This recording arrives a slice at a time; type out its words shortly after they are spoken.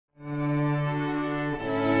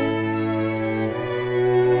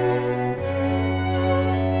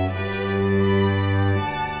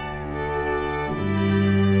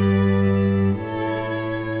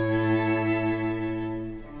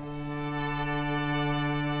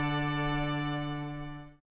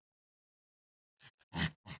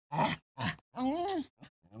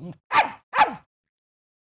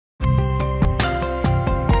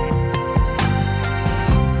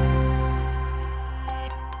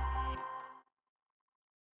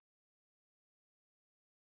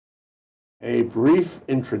a brief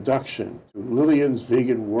introduction to Lillian's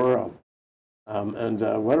vegan world.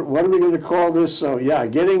 What are we going to call this? So yeah,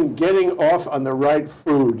 getting off on the right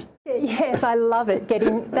food. Yes, I love it.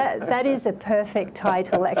 That is a perfect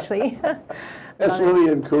title, actually. That's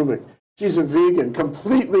Lillian Kumik. She's a vegan,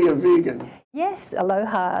 completely a vegan. Yes,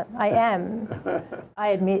 aloha. I am. I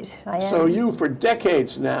admit I am. So you, for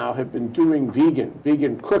decades now, have been doing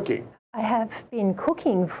vegan cooking. I have been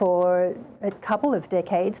cooking for a couple of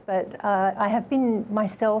decades, but I have been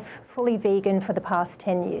myself fully vegan for the past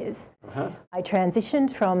 10 years. I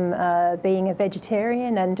transitioned from being a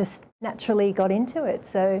vegetarian and just naturally got into it.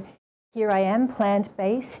 So here I am,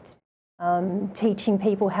 plant-based, teaching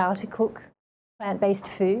people how to cook plant-based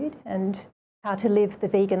food and how to live the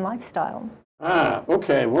vegan lifestyle.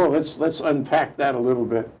 Okay. Well, let's unpack that a little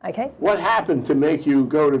bit. Okay. What happened to make you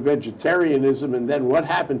go to vegetarianism, and then what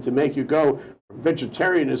happened to make you go from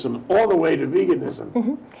vegetarianism all the way to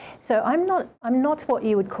veganism? So I'm not what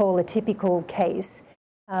you would call a typical case.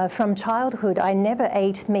 From childhood, I never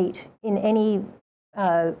ate meat in any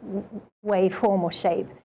way, form, or shape.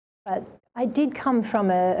 But I did come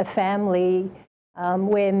from a family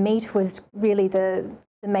where meat was really the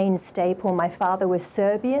main staple. My father was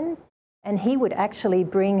Serbian, and he would actually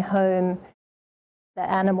bring home the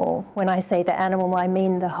animal. When I say the animal, I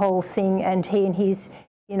mean the whole thing. And he and his,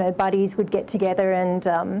 buddies would get together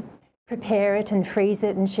and prepare it and freeze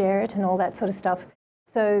it and share it and all that sort of stuff.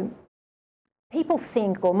 So people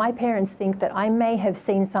think, or my parents think, that I may have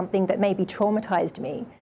seen something that maybe traumatized me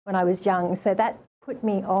when I was young. So that put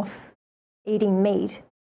me off eating meat.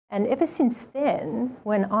 And ever since then,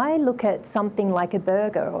 when I look at something like a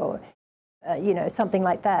burger or, something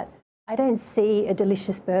like that, I don't see a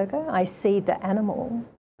delicious burger. I see the animal.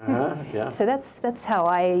 Yeah. So that's how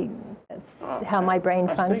how my brain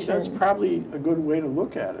functions. I think that's probably a good way to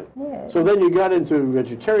look at it. Yeah. So then you got into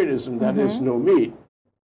vegetarianism. That is no meat,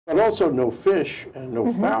 but also no fish and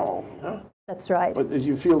no fowl. Huh? That's right. But did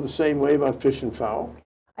you feel the same way about fish and fowl?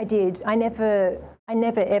 I did. I never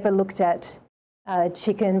ever looked at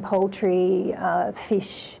chicken, poultry,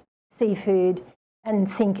 fish, seafood, and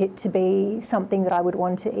think it to be something that I would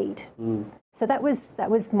want to eat. So that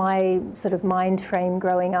was my sort of mind frame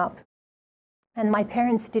growing up. And my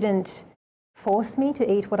parents didn't force me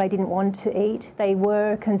to eat what I didn't want to eat. They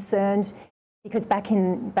were concerned because back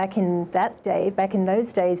in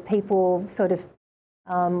those days, people sort of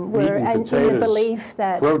were in the belief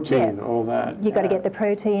that protein, all that. You got to get the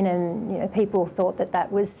protein, and people thought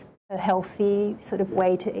that was a healthy sort of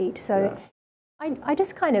way to eat. So I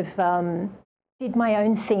just kind of did my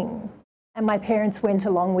own thing, and my parents went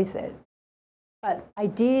along with it. But I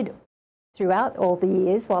did, throughout all the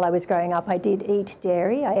years while I was growing up, I did eat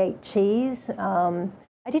dairy. I ate cheese.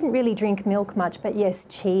 I didn't really drink milk much, but yes,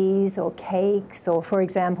 cheese or cakes or, for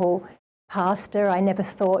example, pasta. I never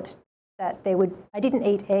thought that I didn't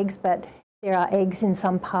eat eggs, but there are eggs in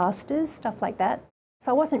some pastas, stuff like that.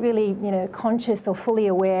 So I wasn't really, conscious or fully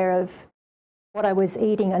aware of what I was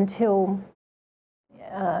eating until,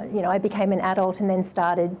 I became an adult and then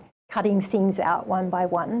started cutting things out one by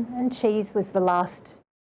one. And cheese was the last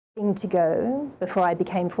thing to go before I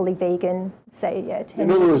became fully vegan, say, 10 years ago.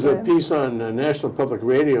 There was a piece on National Public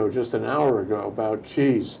Radio just an hour ago about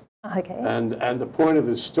cheese. Okay. And the point of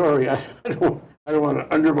the story, I don't want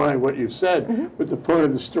to undermine what you've said, but the point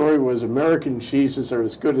of the story was American cheeses are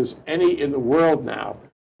as good as any in the world now.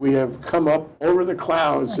 We have come up over the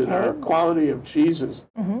clouds in our quality of cheeses.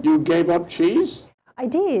 You gave up cheese? I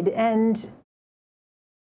did, and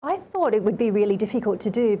I thought it would be really difficult to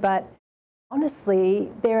do, but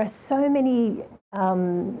honestly, there are so many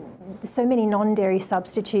non-dairy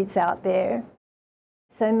substitutes out there,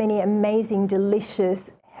 so many amazing,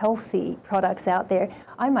 delicious, healthy products out there.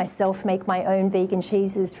 I myself make my own vegan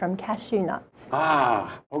cheeses from cashew nuts.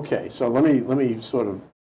 Okay. So let me sort of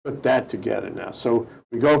put that together now. So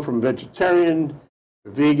we go from vegetarian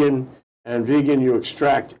to vegan, and vegan you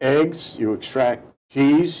extract eggs, you extract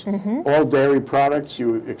cheese, all dairy products,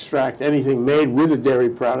 you extract anything made with a dairy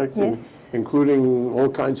product, including all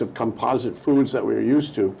kinds of composite foods that we're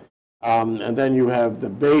used to. And then you have the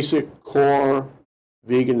basic core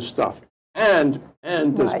vegan stuff. And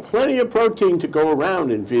there's plenty of protein to go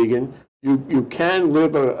around in vegan. You can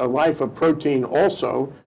live a life of protein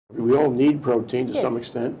also. We all need protein to some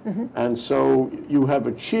extent. And so you have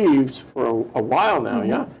achieved for a while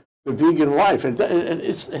now, the vegan life. And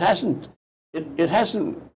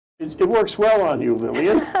it works well on you,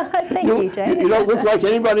 Lillian. Thank you, Jay. You don't look like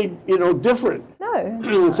anybody, different.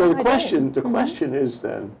 No. So the question is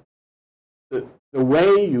then, the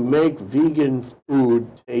way you make vegan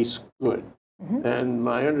food taste good. And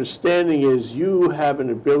my understanding is you have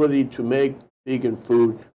an ability to make vegan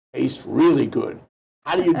food taste really good.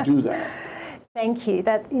 How do you do that? Thank you.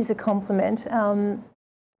 That is a compliment.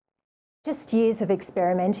 Just years of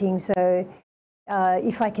experimenting. So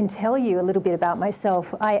if I can tell you a little bit about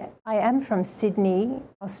myself, I am from Sydney,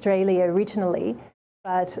 Australia originally,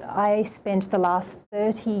 but I spent the last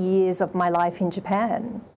 30 years of my life in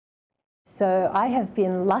Japan. So I have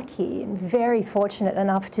been lucky and very fortunate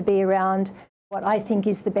enough to be around what I think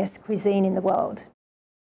is the best cuisine in the world.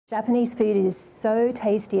 Japanese food is so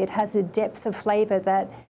tasty. It has a depth of flavour that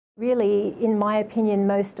really, in my opinion,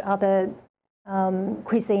 most other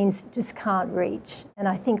cuisines just can't reach. And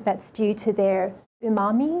I think that's due to their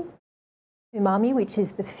umami, which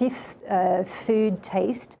is the fifth food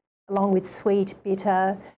taste, along with sweet,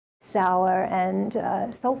 bitter, sour, and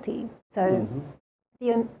salty. So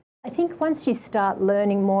I think once you start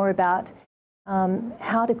learning more about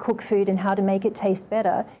how to cook food and how to make it taste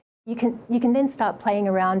better, you can then start playing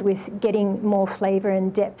around with getting more flavour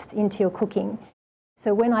and depth into your cooking.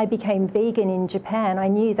 So when I became vegan in Japan, I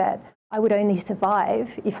knew that I would only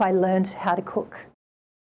survive if I learned how to cook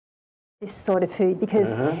this sort of food,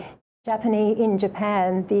 because in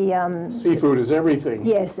Japan, the seafood is everything.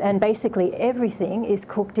 Yes, and basically everything is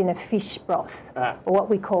cooked in a fish broth, or what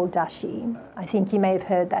we call dashi. I think you may have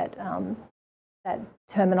heard that that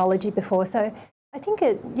terminology before. So I think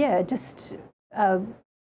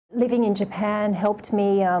living in Japan helped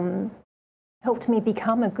me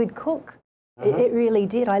become a good cook. It really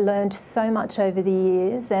did. I learned so much over the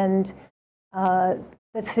years, and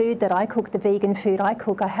the food that I cook, the vegan food I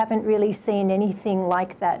cook, I haven't really seen anything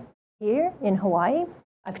like that here in Hawaii.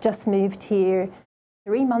 I've just moved here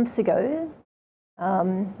 3 months ago.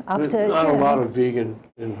 After not a lot of vegan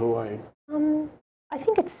in Hawaii. I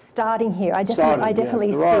think it's starting here. I definitely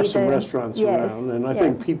yes. see there are some restaurants yes, around, and I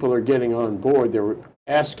think people are getting on board. They're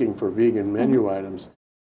asking for vegan menu items.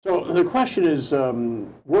 So the question is,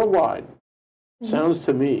 worldwide, sounds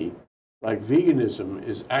to me like veganism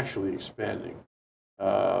is actually expanding.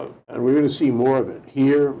 And we're going to see more of it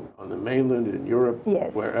here, on the mainland, in Europe,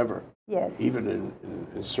 wherever. Yes. Even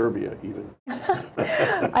in Serbia, even.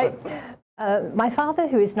 My father,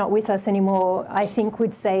 who is not with us anymore, I think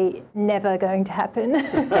would say never going to happen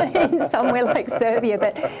in somewhere like Serbia,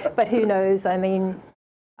 but who knows? I mean,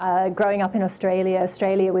 growing up in Australia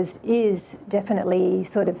is definitely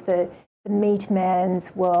sort of the meat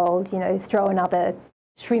man's world. You know, throw another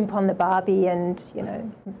shrimp on the barbie, and you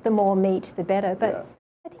know, the more meat, the better. But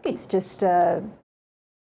I think it's just.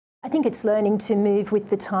 I think it's learning to move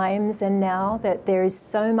with the times, and now that there is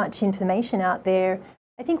so much information out there,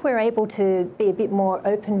 I think we're able to be a bit more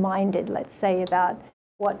open-minded, let's say, about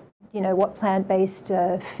what plant-based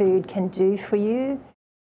food can do for you.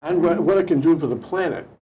 And what it can do for the planet.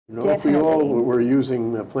 You know, if we all were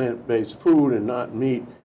using plant-based food and not meat,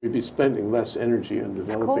 we'd be spending less energy on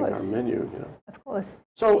developing our menu. You know. Of course.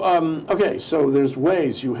 So, okay, so there's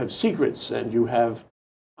ways. You have secrets, and you have,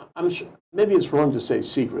 maybe it's wrong to say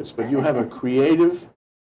secrets, but you have a creative,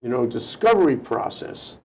 discovery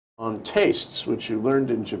process on tastes, which you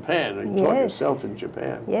learned in Japan, and you taught yourself in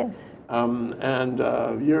Japan. Yes. And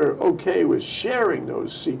you're okay with sharing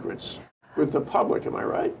those secrets with the public, am I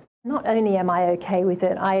right? Not only am I okay with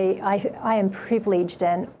it, I am privileged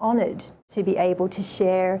and honoured to be able to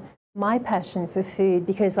share my passion for food,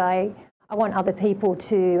 because I want other people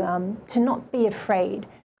to not be afraid.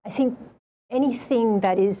 I think anything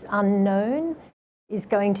that is unknown is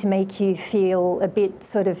going to make you feel a bit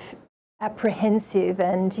sort of apprehensive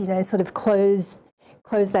and, sort of close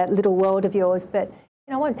that little world of yours. But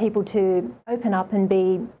I want people to open up and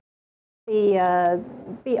be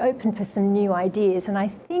open for some new ideas. And I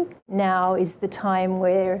think now is the time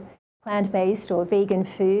where plant-based or vegan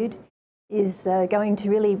food is going to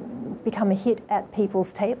really become a hit at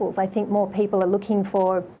people's tables. I think more people are looking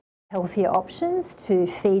for healthier options to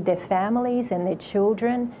feed their families and their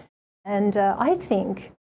children. And I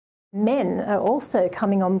think men are also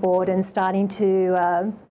coming on board and starting to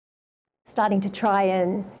try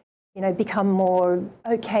and become more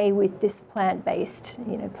okay with this plant-based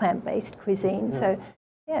cuisine. So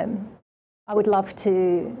yeah, I would love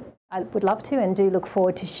to and do look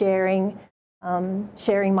forward to sharing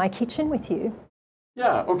my kitchen with you.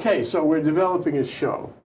 Yeah, okay, so we're developing a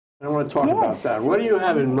show. I want to talk about that. What do you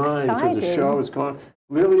have in mind for the show? It's called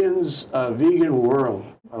Lillian's Vegan World.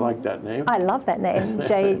 I like that name. I love that name.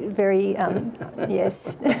 Jay, very,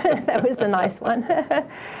 yes, that was a nice one.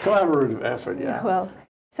 Collaborative effort, yeah. Well,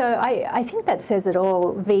 so I think that says it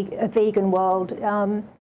all, a vegan world.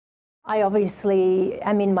 I obviously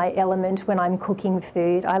am in my element when I'm cooking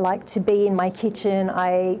food. I like to be in my kitchen.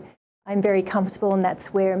 I I'm very comfortable, and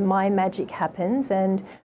that's where my magic happens. And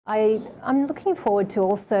I'm looking forward to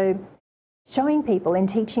also showing people and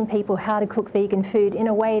teaching people how to cook vegan food in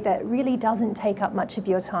a way that really doesn't take up much of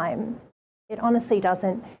your time. It honestly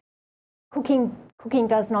doesn't. Cooking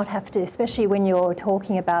does not have to, especially when you're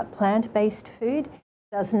talking about plant-based food,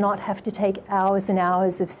 does not have to take hours and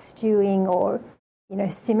hours of stewing or, you know,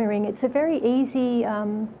 simmering. It's a very easy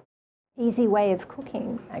way of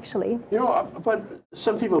cooking, actually. You know, but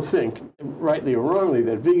some people think, rightly or wrongly,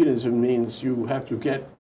 that veganism means you have to get,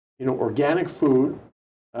 you know, organic food,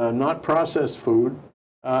 not processed food,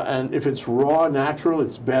 and if it's raw, natural,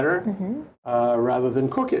 it's better, rather than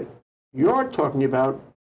cook it. You're talking about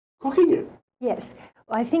cooking it. Yes,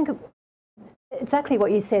 I think exactly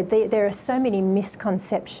what you said. There are so many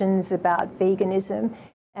misconceptions about veganism,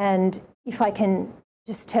 and if I can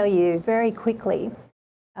just tell you very quickly,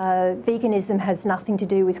 veganism has nothing to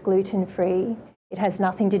do with gluten-free. It has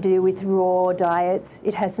nothing to do with raw diets.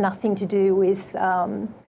 It has nothing to do with,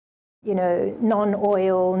 you know,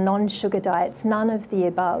 non-oil, non-sugar diets, none of the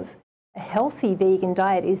above. A healthy vegan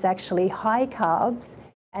diet is actually high carbs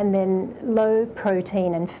and then low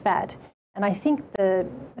protein and fat. And I think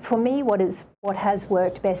for me, what has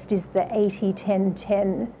worked best is the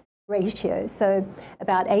 80-10-10 ratio. So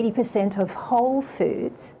about 80% of whole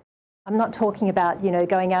foods. I'm not talking about, you know,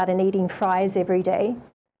 going out and eating fries every day,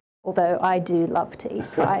 although I do love to eat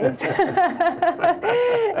fries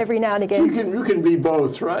every now and again. So you can be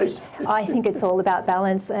both, right? I think it's all about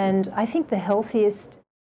balance, and I think the healthiest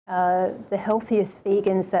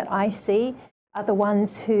vegans that I see are the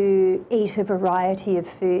ones who eat a variety of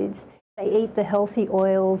foods. They eat the healthy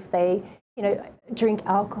oils. They, you know, drink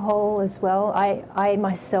alcohol as well. I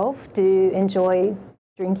myself do enjoy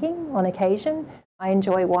drinking on occasion. I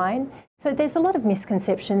enjoy wine. So there's a lot of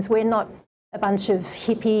misconceptions. We're not a bunch of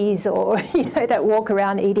hippies or, you know, that walk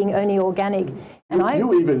around eating only organic. And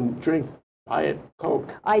you even drink Diet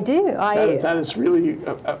Coke. I do. That is really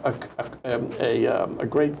a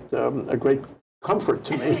great comfort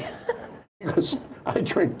to me because I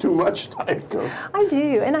drink too much Diet Coke. I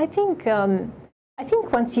do, and I think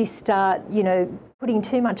once you start, you know, putting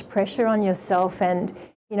too much pressure on yourself and,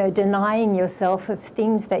 you know, denying yourself of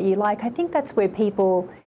things that you like, I think that's where people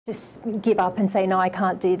just give up and say, no, I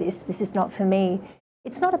can't do this. This is not for me.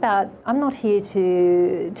 It's not about, I'm not here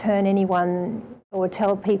to turn anyone or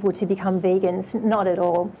tell people to become vegans, not at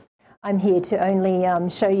all. I'm here to only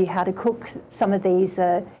show you how to cook some of these,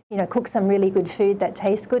 you know, cook some really good food that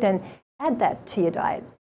tastes good and add that to your diet.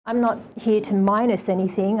 I'm not here to minus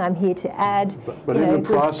anything. I'm here to add, but you know, in the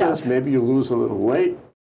process, stuff. maybe you lose a little weight.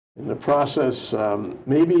 In the process,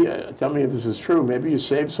 maybe, tell me if this is true, maybe you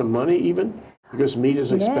save some money even because meat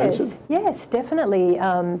is expensive? Yes, definitely.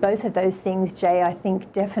 Both of those things, Jay, I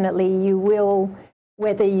think definitely you will,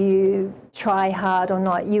 whether you try hard or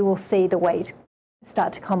not, you will see the weight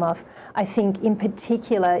start to come off. I think in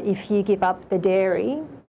particular, if you give up the dairy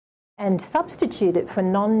and substitute it for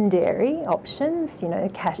non-dairy options, you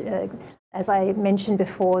know, as I mentioned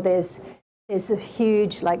before, there's a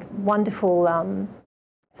huge, like, wonderful,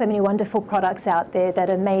 so many wonderful products out there that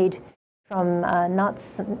are made from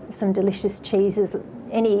nuts, some delicious cheeses,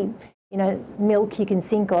 any, you know, milk you can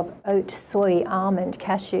think of, oat, soy, almond,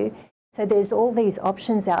 cashew. So there's all these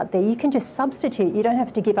options out there. You can just substitute. You don't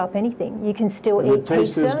have to give up anything. You can still eat pizza. The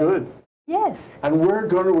taste is good. Yes. And you're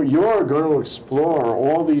going to explore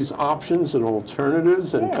all these options and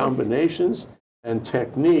alternatives and combinations and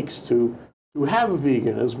techniques to have a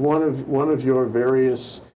vegan as one of your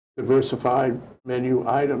various diversified menu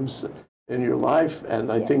items in your life,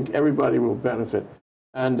 and I think everybody will benefit.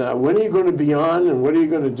 And when are you going to be on, and what are you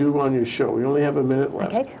going to do on your show? We only have a minute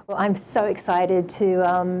left. Okay. Well, I'm so excited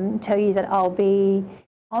to tell you that I'll be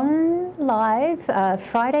on live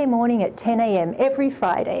Friday morning at 10 a.m. every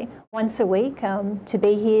Friday, once a week, to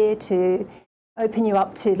be here to open you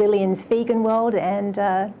up to Lillian's vegan world and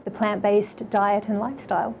the plant-based diet and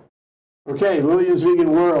lifestyle. Okay, Lillian's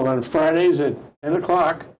Vegan World on Fridays at 10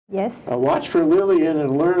 o'clock. Yes. Watch for Lillian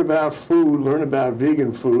and learn about food, learn about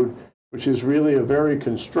vegan food, which is really a very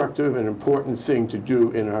constructive and important thing to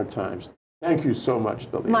do in our times. Thank you so much,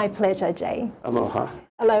 Lillian. My pleasure, Jay. Aloha.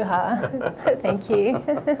 Aloha. Thank you.